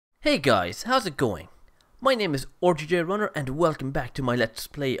Hey guys, how's it going? My name is RGJ Runner and welcome back to my Let's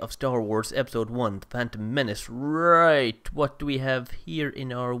Play of Star Wars Episode 1, The Phantom Menace. Right, what do we have here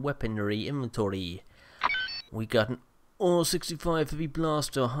in our weaponry inventory? We got an O-65 heavy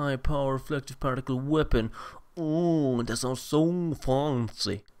blaster, high power reflective particle weapon. Oh, that sounds so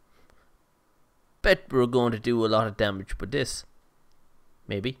fancy. Bet we're going to do a lot of damage with this.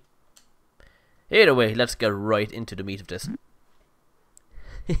 Maybe. Either way, let's get right into the meat of this.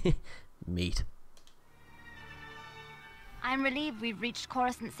 Meat. I'm relieved we've reached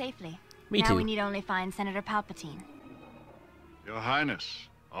Coruscant safely. Me now too. We need only find Senator Palpatine. Your Highness,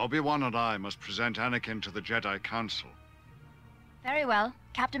 Obi-Wan and I must present Anakin to the Jedi Council. Very well.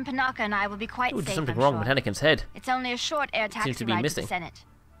 Captain PANAKA and I will be quite Ooh, safe, there's something I'm wrong sure. with Anakin's head. It's only a short air Seems taxi to be ride to missing. the Senate.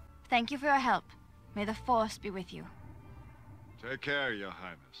 Thank you for your help. May the Force be with you. Take care, Your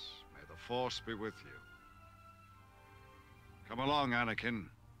Highness. May the Force be with you. Come along, Anakin.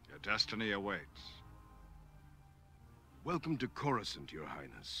 Your destiny awaits. Welcome to Coruscant, Your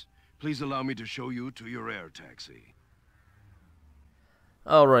Highness. Please allow me to show you to your air taxi.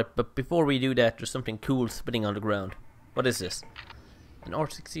 Alright, but before we do that, there's something cool spinning on the ground. What is this? An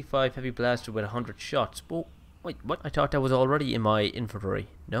R-65 heavy blaster with 100 shots. Oh, wait, what? I thought that was already in my inventory.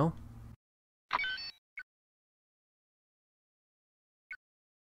 No?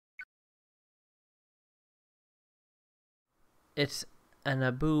 It's an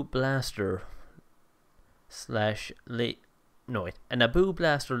Abu blaster slash an Abu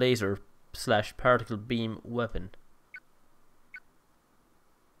blaster laser slash particle beam weapon.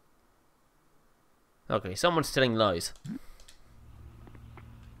 Okay, someone's telling lies.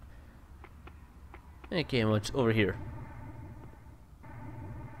 Okay, what's over here?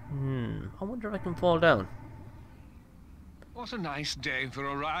 I wonder if I can fall down. What a nice day for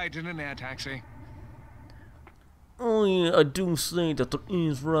a ride in an air taxi. Oh yeah, I do say that there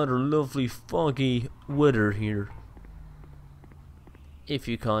is rather lovely foggy weather here. If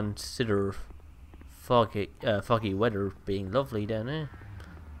you consider foggy weather being lovely, then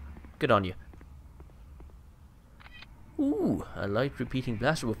good on you. Ooh, a light repeating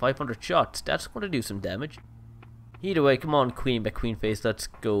blaster with 500 shots. That's going to do some damage. Either way, come on, Queen McQueenface, let's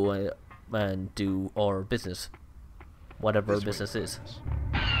go and do our business. Whatever our business is.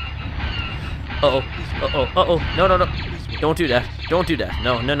 Uh-oh, uh-oh, uh-oh, no, no, no. Don't do that, don't do that.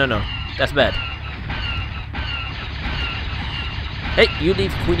 No, no, no, no. That's bad. Hey, you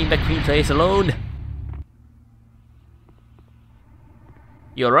leave Queenie McQueenface alone.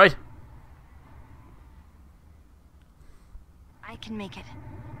 You alright? I can make it.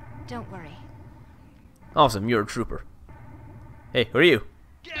 Don't worry. Awesome, you're a trooper. Hey, who are you?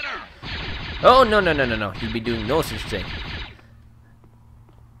 Get her! Oh, no, no, no, no, no. You'll be doing no such thing.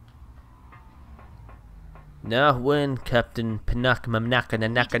 Now, when Captain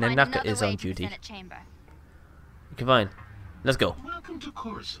PANAKA is on duty. Okay, fine. Let's go. Welcome to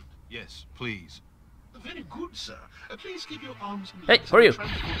Coruscant. Yes, please. Very good, sir. Please keep your arms and Hey, legs who are you?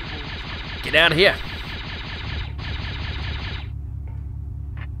 transportable. Get out of here.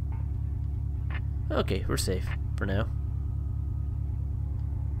 Okay, we're safe for now.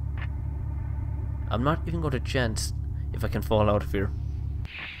 I'm not even going to chance if I can fall out of here.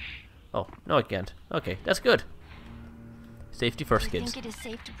 Oh, no I can't. Okay, that's good. Safety first, Do you kids. think it is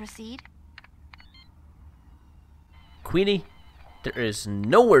safe to proceed? Queenie, there is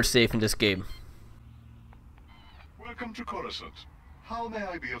nowhere safe in this game. Welcome to Coruscant. How may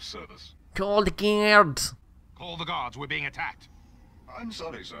I be of service? Call the guards. Call the guards, we're being attacked. I'm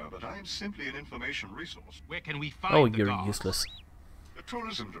sorry, sir, but I am simply an information resource. Where can we find Oh, the you're guards? useless. The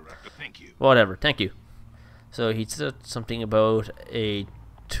tourism director. Thank you. Whatever, thank you. So he said something about a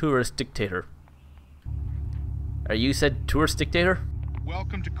tourist dictator. Are you said tourist dictator?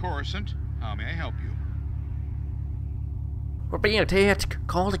 Welcome to Coruscant. How may I help you? We're being attacked.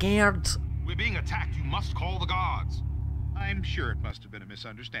 Call the guards. We're being attacked, you must call the guards. I'm sure it must have been a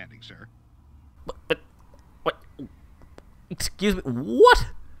misunderstanding, sir. What? Excuse me, what?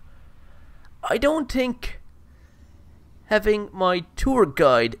 I don't think having my tour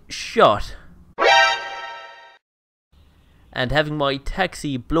guide shot and having my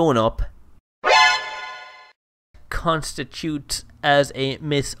taxi blown up constitutes as a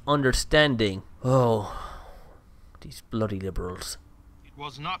misunderstanding. Oh, these bloody liberals. It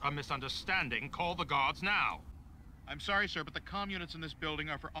was not a misunderstanding. Call the guards now. I'm sorry, sir, but the comm units in this building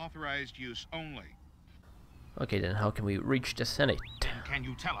are for authorized use only. Okay, then how can we reach the Senate? Then can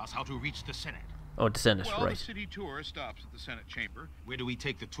you tell us how to reach the Senate? Oh, the Senate, Well, right. the city tour stops at the Senate chamber. Where do we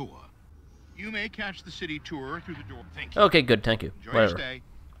take the tour? You may catch the city tour through the door. Thank you. Okay, good, thank you. Enjoy your Whatever. stay.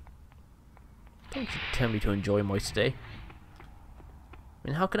 Don't you tell me to enjoy my stay. I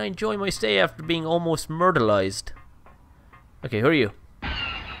mean, how can I enjoy my stay after being almost murderized? Okay, who are you?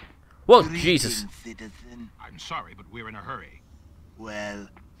 Whoa, Jesus. Citizen. I'm sorry, but we're in a hurry. Well,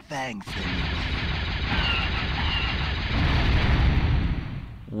 thanks anyway.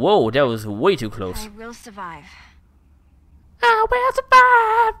 Whoa, that was way too close. I will survive. I will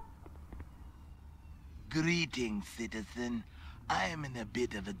survive! Greetings, citizen. I am in a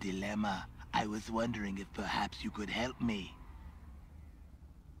bit of a dilemma. I was wondering if perhaps you could help me.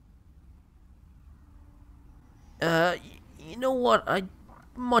 You know what? I'd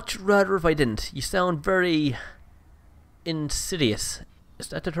much rather if I didn't. You sound very insidious. Is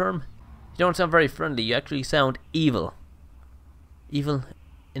that the term? You don't sound very friendly. You actually sound evil. Evil?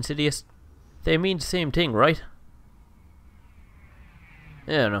 Insidious? They mean the same thing, right?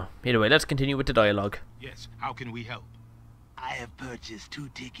 I don't know. Either way, let's continue with the dialogue. Yes, how can we help? I have purchased 2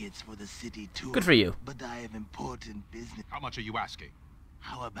 tickets for the city tour. Good for you. But I have important business. How much are you asking?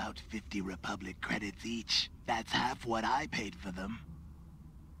 How about 50 Republic credits each? That's half what I paid for them.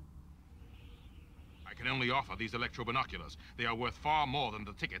 I can only offer these electro-binoculars. They are worth far more than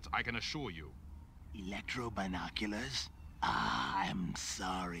the tickets, I can assure you. Electro-binoculars? Ah, I'm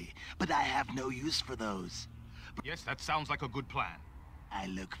sorry, but I have no use for those. Yes, that sounds like a good plan. I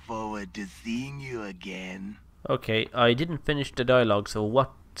look forward to seeing you again. Okay, I didn't finish the dialogue, so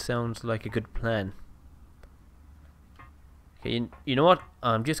what sounds like a good plan? Okay, you know what?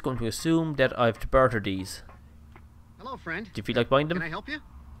 I'm just going to assume that I've to barter these. Hello, friend. Do you feel like buying them? Can I help you?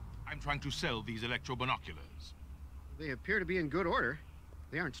 I'm trying to sell these electro-binoculars. They appear to be in good order.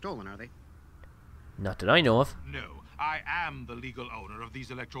 They aren't stolen, are they? Not that I know of. No, I am the legal owner of these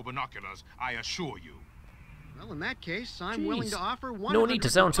electro-binoculars, I assure you. Well, in that case, I'm willing to offer 100 No need to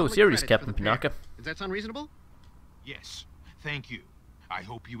sound so Republic serious, credits Captain for the pair. PANAKA. Does that sound reasonable? Yes, thank you. I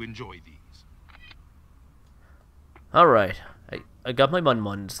hope you enjoy these. Alright, I got my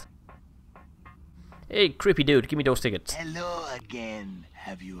mun-muns. Hey, creepy dude, give me those tickets. Hello again.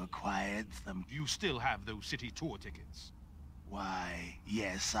 Have you acquired some? You still have those city tour tickets? Why,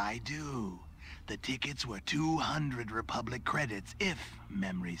 yes, I do. The tickets were 200 Republic credits, if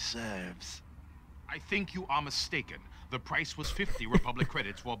memory serves. I think you are mistaken. The price was 50 Republic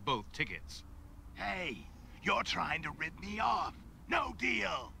credits for both tickets. Hey, you're trying to rip me off. No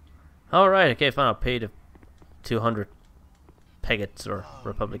deal. Alright, okay, fine, I'll pay the 200 peggets or Oh,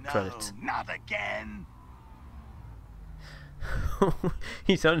 Republic no, credits. not again.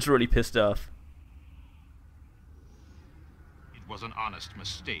 He sounds really pissed off. It was an honest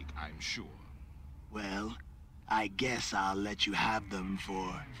mistake, I'm sure. Well, I guess I'll let you have them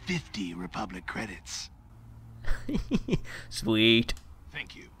for 50 Republic credits. Sweet.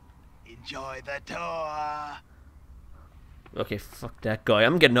 Thank you. Enjoy the tour. Okay, fuck that guy.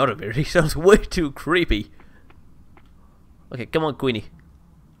 I'm getting out of here. He sounds way too creepy. Okay, come on, Queenie.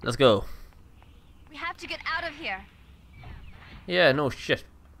 Let's go. We have to get out of here. Yeah, no shit.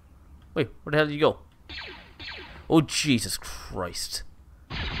 Wait, where the hell did you go? Oh, Jesus Christ.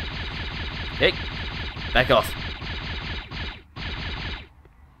 Hey, back off.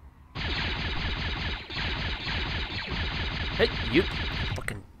 Hey, you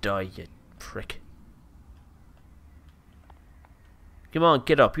fucking die, you prick. Come on,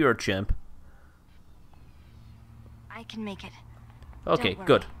 get up. You're a champ. I can make it. Okay, Don't worry.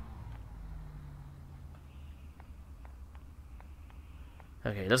 good.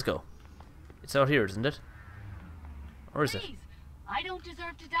 Okay, let's go. It's out here, isn't it? Or is it? Please, I don't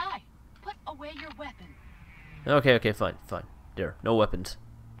deserve to die. Put away your weapon. Okay, okay, fine, fine. There, no weapons.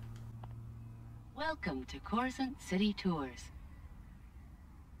 Welcome to Coruscant City Tours.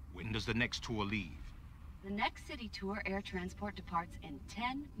 When does the next tour leave? The next city tour air transport departs in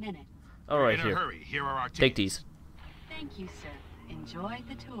 10 minutes. Alright, In a here. hurry. Here are our tickets. Take these. Thank you, sir. Enjoy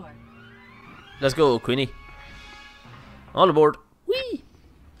the tour. Let's go, Queenie. All aboard. Whee!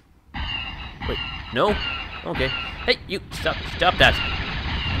 Wait, no? Okay. Hey, you, stop that.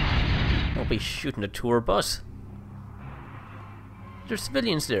 Don't be shooting a tour bus. There's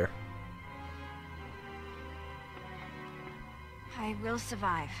civilians there. I will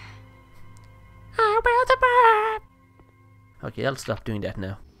survive. I will survive. Okay, I'll stop doing that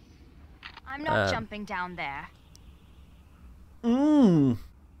now. I'm not jumping down there. Well,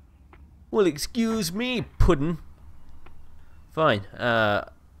 excuse me, Puddin'. Fine.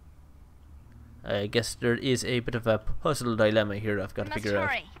 I guess there is a bit of a puzzle dilemma here I've got to figure out.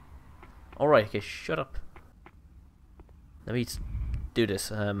 Hurry. Alright, okay, shut up. Let me do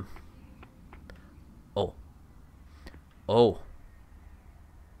this. Oh.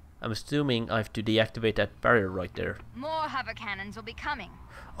 I'm assuming I have to deactivate that barrier right there. More hover cannons will be coming.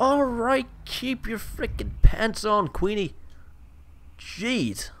 Alright, keep your frickin' pants on, Queenie.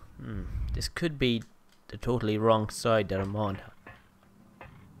 jeez. This could be the totally wrong side that I'm on.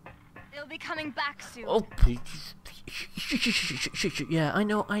 They'll be coming back soon. Oh, yeah, I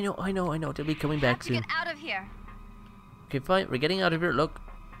know. They'll be coming back soon. Get out of here. Okay, fine. We're getting out of here. Look,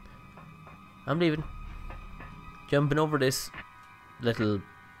 I'm leaving. Jumping over this little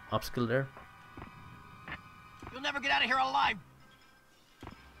obstacle there. You'll never get out of here alive.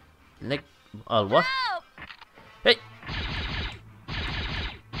 Nick, what? Help! Hey!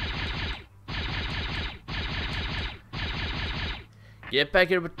 Get back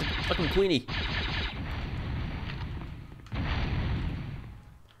here with the fucking Queenie.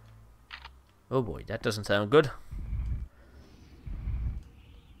 Oh boy, that doesn't sound good.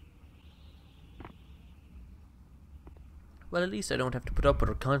 Well, at least I don't have to put up with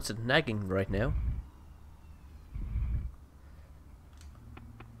her constant nagging right now.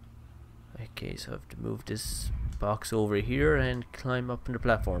 Okay, so I have to move this box over here and climb up on the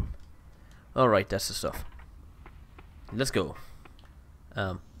platform. Alright, that's the stuff. Let's go.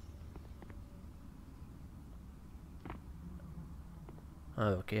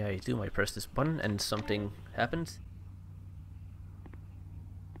 Okay, I assume I press this button and something happens.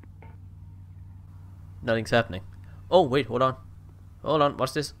 Nothing's happening. Oh, wait, hold on. Hold on,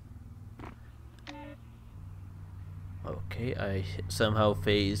 what's this? Okay, I somehow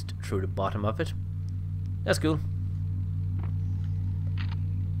phased through the bottom of it. That's cool.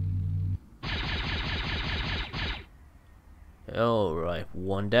 Alright,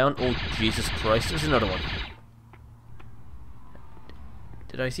 one down. Oh, Jesus Christ, there's another one.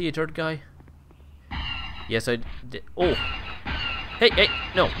 Did I see a third guy? Yes, I did. Oh! Hey,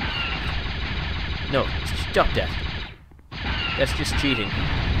 no! No, stop that. That's just cheating.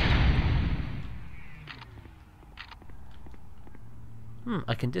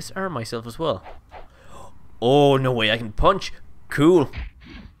 I can disarm myself as well. Oh, no way, I can punch. Cool.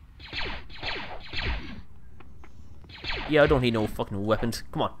 Yeah, I don't need no fucking weapons.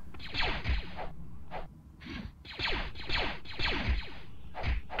 Come on.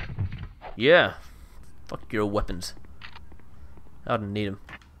 Yeah. Fuck your weapons. I don't need them.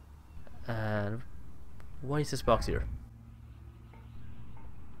 And why is this box here?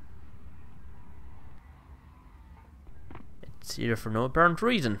 It's here for no apparent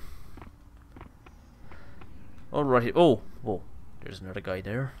reason. Alrighty. Oh, whoa. There's another guy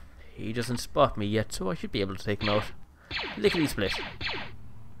there. He doesn't spot me yet, so I should be able to take him out. Lickety split.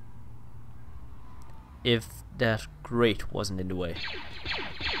 If that grate wasn't in the way.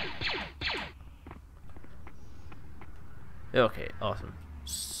 Okay, awesome.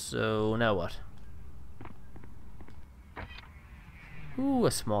 So now what? Ooh,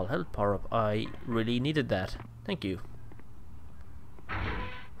 a small health power up. I really needed that. Thank you.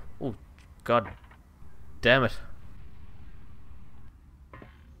 Oh, god damn it.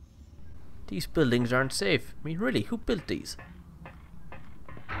 These buildings aren't safe. I mean, really, who built these?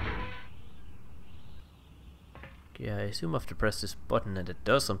 Okay, I assume I have to press this button and it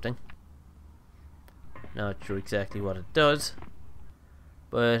does something. Not sure exactly what it does,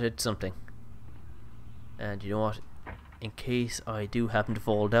 but it's something. And you know what? In case I do happen to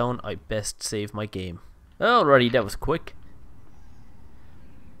fall down, I best save my game. Alrighty, that was quick.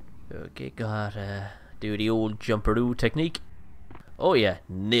 Okay, gotta do the old jumperoo technique. Oh yeah,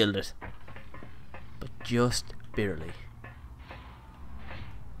 nailed it. But just barely.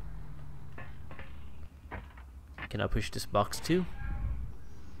 Can I push this box too?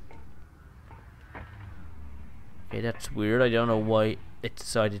 Okay, that's weird. I don't know why it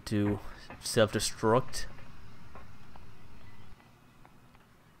decided to self-destruct.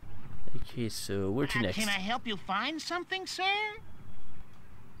 Okay, so where to next? Can I help you find something, sir?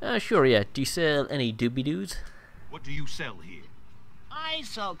 Sure, yeah. Do you sell any doobie-doos? What do you sell here? I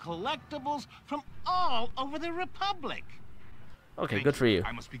sell collectibles from all over the Republic. Okay, Thank good for you.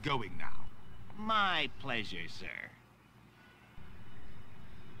 I must be going now. My pleasure, sir.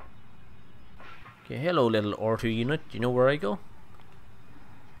 Okay, hello little R2 unit. Do you know where I go?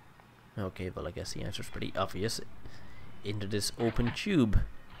 Okay, well I guess the answer's pretty obvious. Into this open tube.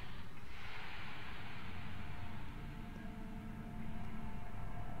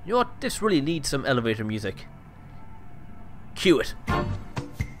 You know what? This really needs some elevator music. Cue it.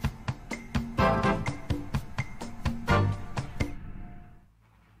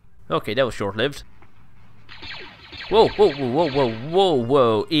 Okay, that was short-lived. Whoa, whoa, whoa, whoa, whoa, whoa,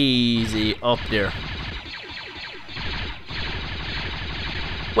 whoa. Easy up there.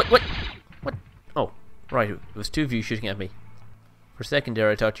 What? Oh, right. It was two of you shooting at me. For a second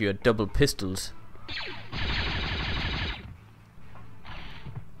there, I thought you had double pistols.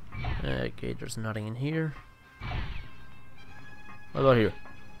 Okay, there's nothing in here. What about here?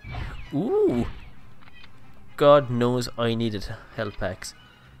 Ooh! God knows I needed health packs.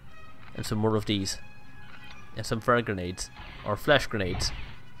 And some more of these. And some frag grenades. Or flash grenades.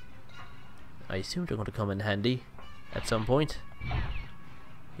 I assume they're going to come in handy at some point.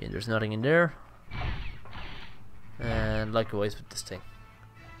 Yeah, there's nothing in there. And likewise with this thing.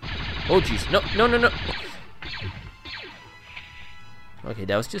 Oh jeez, no, no, no, no! Okay,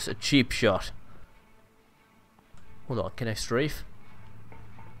 that was just a cheap shot. Hold on, can I strafe?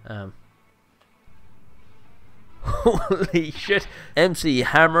 Holy shit! MC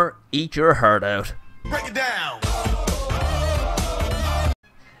Hammer, eat your heart out. Break it down!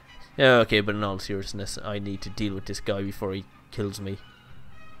 Yeah, okay, but in all seriousness, I need to deal with this guy before he kills me.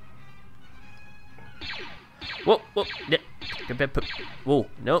 Whoa, whoa, yeah. Whoa,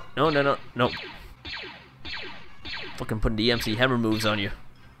 no, no, no, no, no. Fucking putting the MC Hammer moves on you.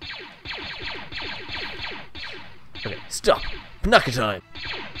 Okay, stop. PANAKA time.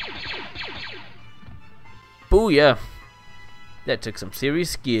 Booyah. That took some serious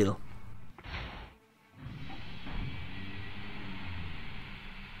skill.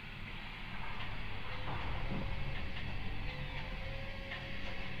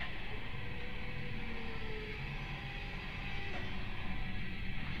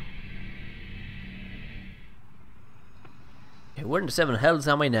 Okay, where in the seven hells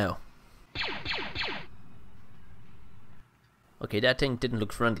am I now? Okay, that thing didn't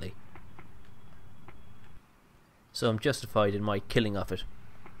look friendly. So I'm justified in my killing of it.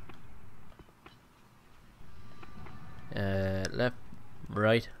 Left,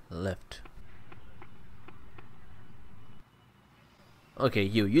 right, left. Okay,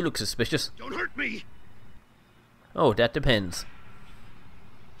 you look suspicious. Don't hurt me! Oh, that depends.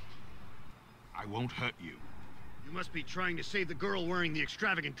 I won't hurt you. You must be trying to save the girl wearing the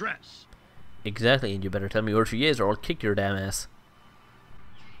extravagant dress. Exactly, and you better tell me where she is or I'll kick your damn ass.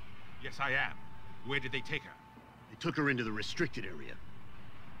 Yes, I am. Where did they take her? They took her into the restricted area.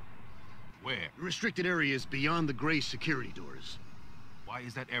 Where? The restricted area is beyond the gray security doors. Why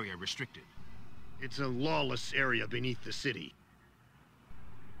is that area restricted? It's a lawless area beneath the city.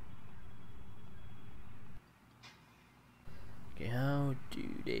 Okay, how do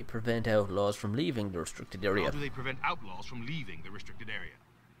they prevent outlaws from leaving the restricted area? How do they prevent outlaws from leaving the restricted area?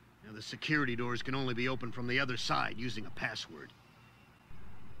 Now, the security doors can only be opened from the other side using a password.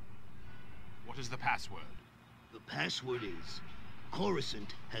 What is the password? The password is,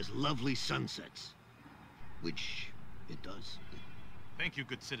 Coruscant has lovely sunsets. Which it does. Thank you,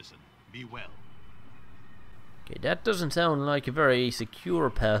 good citizen. Be well. Okay, that doesn't sound like a very secure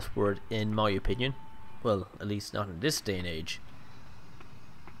password in my opinion. Well, at least not in this day and age.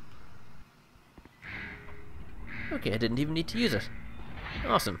 Okay, I didn't even need to use it.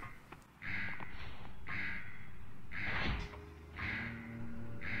 Awesome.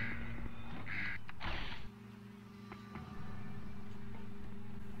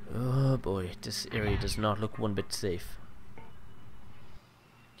 Oh boy, this area does not look one bit safe.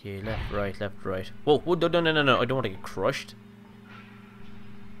 Okay, left, right, left, right. Whoa, whoa, no, no, no, no, no, I don't want to get crushed.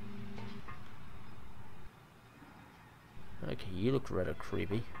 Okay, you look rather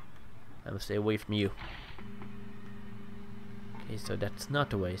creepy. I'm gonna stay away from you. Okay, so that's not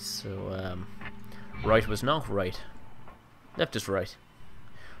the way, so, right was not right. Left is right.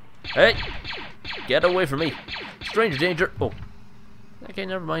 Hey! Get away from me! Stranger danger! Oh. Okay,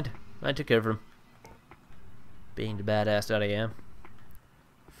 never mind. I took care of him. Being the badass that I am.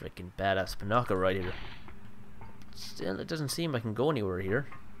 Freaking badass PANAKA right here. Still, it doesn't seem I can go anywhere here.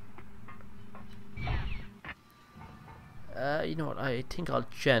 You know what? I think I'll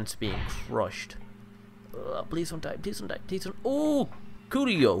chance being crushed. Please don't die. Please don't die. Please don't. Oh!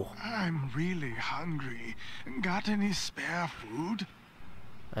 Coolio! I'm really hungry. Got any spare food?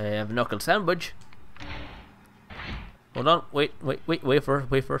 I have a knuckle sandwich. Hold on. Wait for it. Wait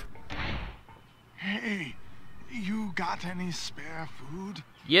for it. Hey, you got any spare food?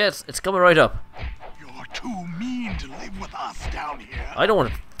 Yes, it's coming right up. You're too mean to live with us down here. I don't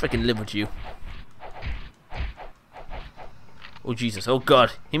want to freaking live with you. Oh Jesus, oh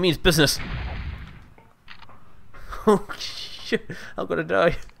God, he means business. Oh shit, I'm gonna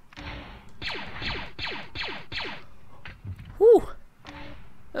die. Whew.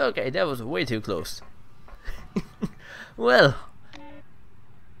 Okay, that was way too close. Well,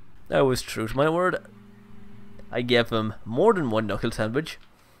 that was true to my word. I gave him more than one knuckle sandwich.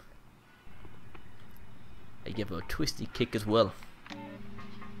 I gave him a twisty kick as well.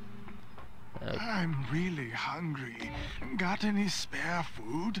 I'm really hungry. Got any spare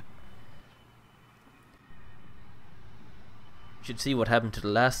food? Should see what happened to the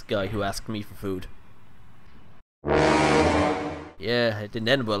last guy who asked me for food. Yeah, it didn't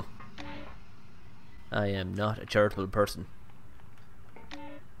end well. I am not a charitable person.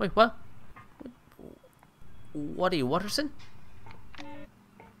 Wait, what? What are you, Watterson?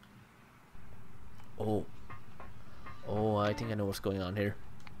 Oh. Oh, I think I know what's going on here.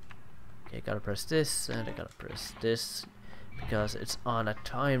 Okay, gotta press this, and I gotta press this. Because it's on a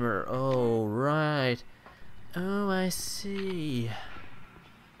timer. Oh, right. Oh, I see.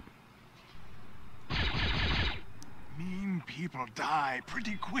 Mean people die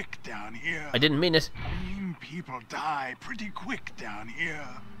pretty quick down here. I didn't mean it. Mean people die pretty quick down here.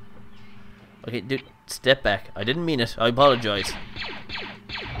 Okay, dude, step back. I didn't mean it. I apologize.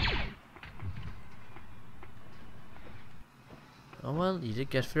 Oh well, you did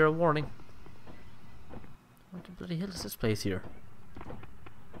get fair warning. What the bloody hell is this place here?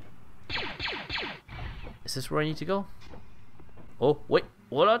 Is this where I need to go? Oh, wait,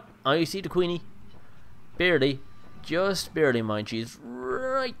 hold on. I see the Queenie. Barely. Just barely, mind. She's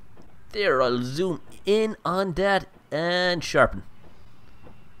right there. I'll zoom in on that and sharpen.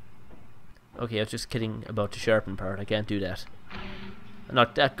 Okay, I was just kidding about the sharpen part. I can't do that. I'm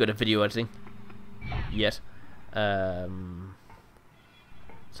not that good at video editing. Yet. So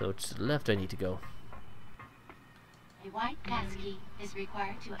it's to the left I need to go. A white passkey is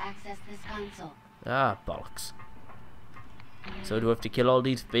required to access this console. Ah, bollocks. So do I have to kill all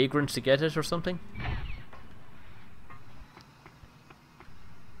these vagrants to get it or something?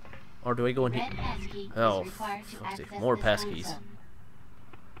 Or do I go in here? Oh, fuck's sake, more passkeys.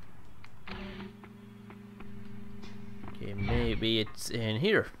 Okay, maybe it's in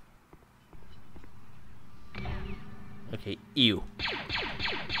here. Okay, ew.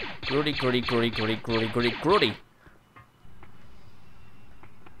 Grody, grody, grody, grody, grody, grody, grody.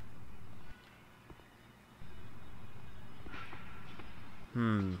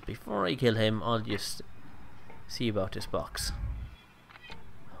 Before I kill him, I'll just see about this box.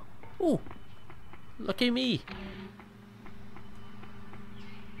 Oh, lucky me.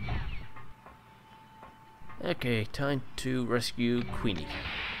 Okay, time to rescue Queenie.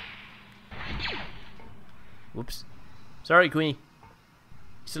 Whoops. Sorry, Queenie. You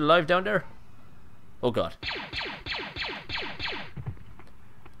still alive down there? Oh god.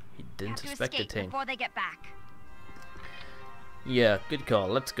 He didn't suspect a thing. Before they get back. Yeah, good call.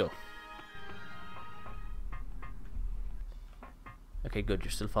 Let's go. Okay, good.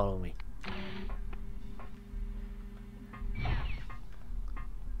 You're still following me.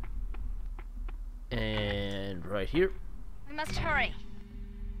 And right here. We must hurry.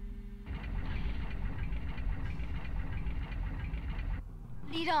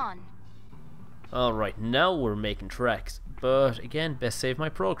 Lead on. Alright, now we're making tracks. But again, best save my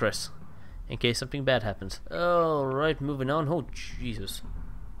progress. In case something bad happens. Alright, moving on. Oh, Jesus.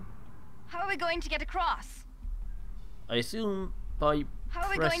 How are we going to get across? I assume by How are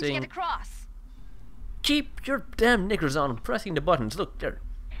we pressing... going to get across? Keep your damn knickers on. I'm pressing the buttons. Look, there.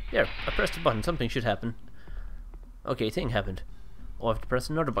 There, I pressed the button. Something should happen. Okay, thing happened. Oh, I have to press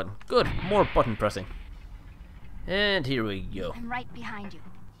another button. Good, more button pressing. And here we go. I'm right behind you.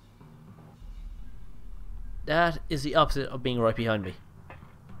 That is the opposite of being right behind me.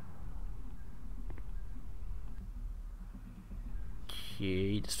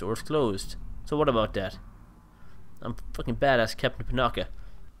 Okay, the store's closed. So what about that? I'm fucking badass Captain PANAKA.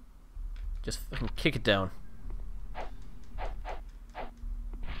 Just fucking kick it down.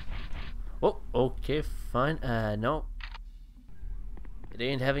 Oh, okay, fine. No. It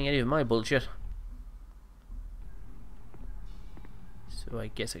ain't having any of my bullshit. So I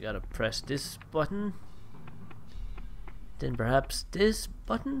guess I gotta press this button. Then perhaps this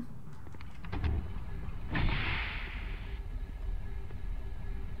button?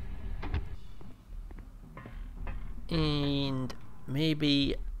 And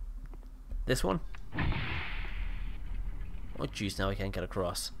maybe this one? Oh jeez, now I can't get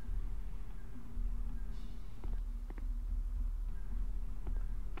across.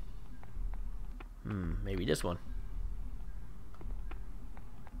 Maybe this one.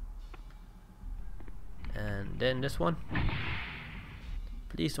 And then this one.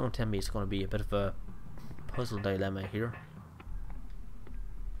 Please don't tell me it's going to be a bit of a puzzle dilemma here.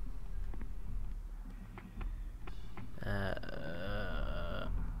 I'll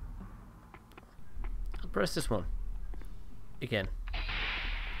press this one. Again.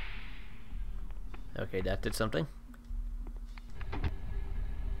 Okay, that did something.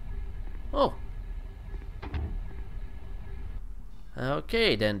 Oh!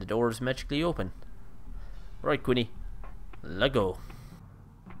 Okay, then the door is magically open. Right, Queenie. Let go.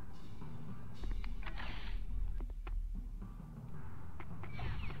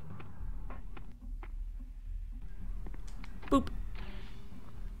 Boop.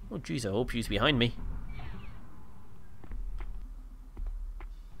 Oh jeez, I hope she's behind me.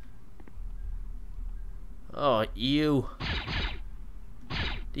 Oh, you.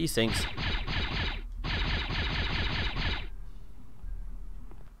 These things.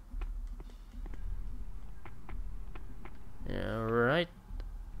 Alright.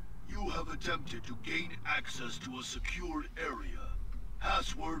 You have attempted to gain access to a secured area.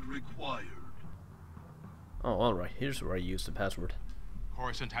 Password required. Oh, alright. Here's where I use the password.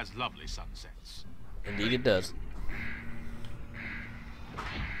 Coruscant has lovely sunsets. Indeed it does.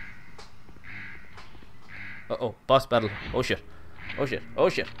 Uh-oh, boss battle. Oh shit. Oh shit. Oh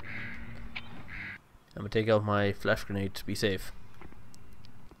shit. I'm gonna take out my flash grenade to be safe.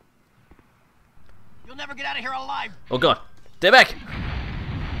 You'll never get out of here alive. Oh god. Stay back!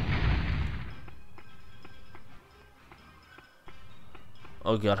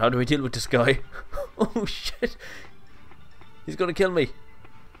 Oh god, how do I deal with this guy? Oh shit. He's gonna kill me.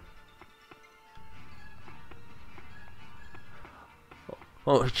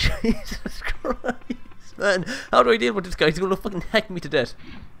 Oh Jesus Christ, man. How do I deal with this guy? He's gonna fucking hack me to death.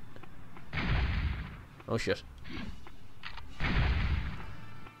 Oh shit.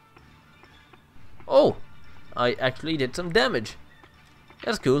 Oh! I actually did some damage.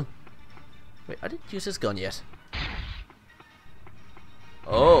 That's cool. Wait, I didn't use this gun yet.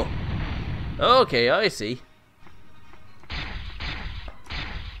 Oh. Okay, I see.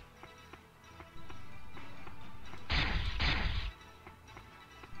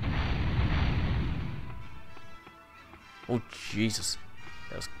 Oh Jesus,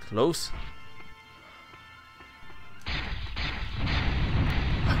 that was close.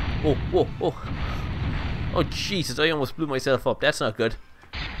 Oh, whoa, oh. Oh Jesus, I almost blew myself up. That's not good.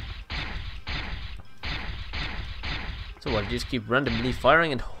 So what, just keep randomly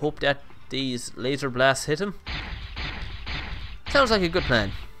firing and hope that these laser blasts hit him? Sounds like a good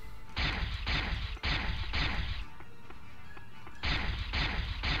plan.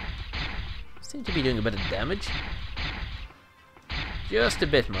 Seem to be doing a bit of damage. Just a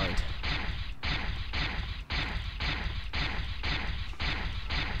bit, mind.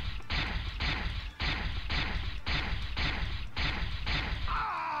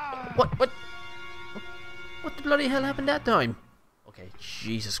 What the bloody hell happened that time? Okay,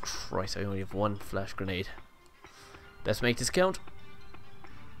 Jesus Christ, I only have one flash grenade. Let's make this count.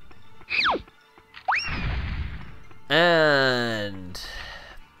 And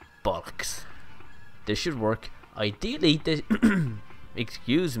bollocks. This should work. Ideally, this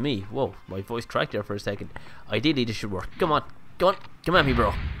excuse me. Whoa, my voice cracked there for a second. Ideally, this should work. Come on, come on, come at me,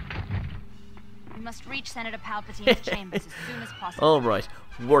 bro. We must reach Senator Palpatine's chambers as soon as possible. All right,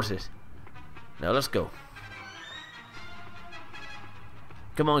 worth it. Now let's go.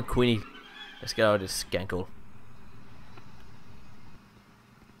 Come on, Queenie. Let's get out of this skankhole.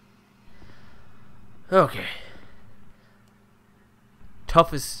 Okay.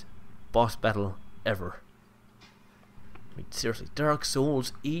 Toughest boss battle ever. I mean, seriously, Dark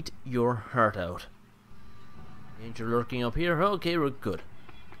Souls, eat your heart out. Danger lurking up here. Okay, we're good.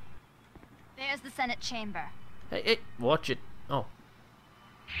 There's the Senate chamber. Hey, hey, watch it. Oh.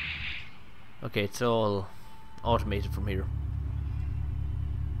 Okay, it's all automated from here.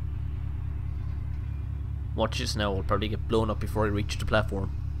 Watch this now, I'll probably get blown up before I reach the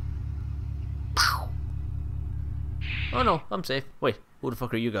platform. Oh no, I'm safe. Wait, who the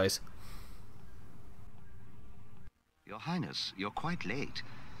fuck are you guys? Your Highness, you're quite late.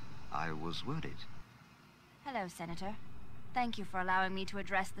 I was worried. Hello, Senator. Thank you for allowing me to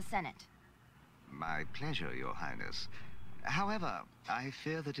address the Senate. My pleasure, Your Highness. However, I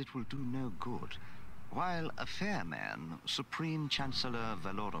fear that it will do no good. While a fair man, Supreme Chancellor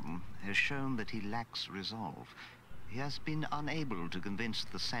Valorum has shown that he lacks resolve. He has been unable to convince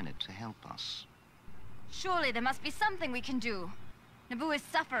the Senate to help us. Surely there must be something we can do. Naboo is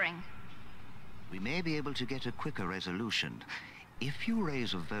suffering. We may be able to get a quicker resolution. If you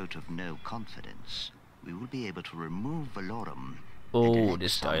raise a vote of no confidence, we will be able to remove Valorum and elect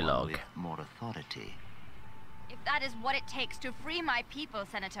this someone dialogue. with more authority. If that is what it takes to free my people,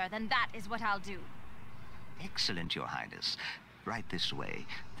 Senator, then that is what I'll do. Excellent, Your Highness. Right this way.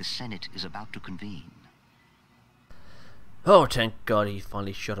 The Senate is about to convene. Oh, thank God he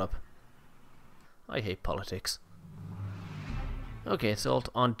finally shut up. I hate politics. Okay, it's all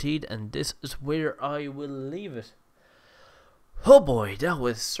auntied, and this is where I will leave it. Oh boy, that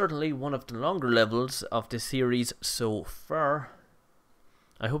was certainly one of the longer levels of this series so far.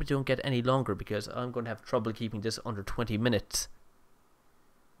 I hope it don't get any longer because I'm going to have trouble keeping this under 20 minutes.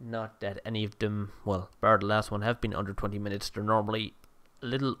 Not that any of them, well, bar the last one, have been under 20 minutes. They're normally a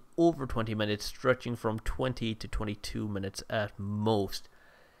little over 20 minutes, stretching from 20 to 22 minutes at most.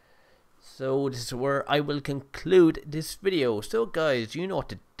 So this is where I will conclude this video. So guys, you know what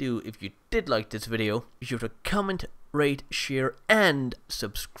to do if you did like this video. Be sure to comment, rate, share and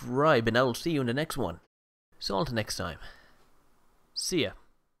subscribe, and I will see you in the next one. So until next time, see ya.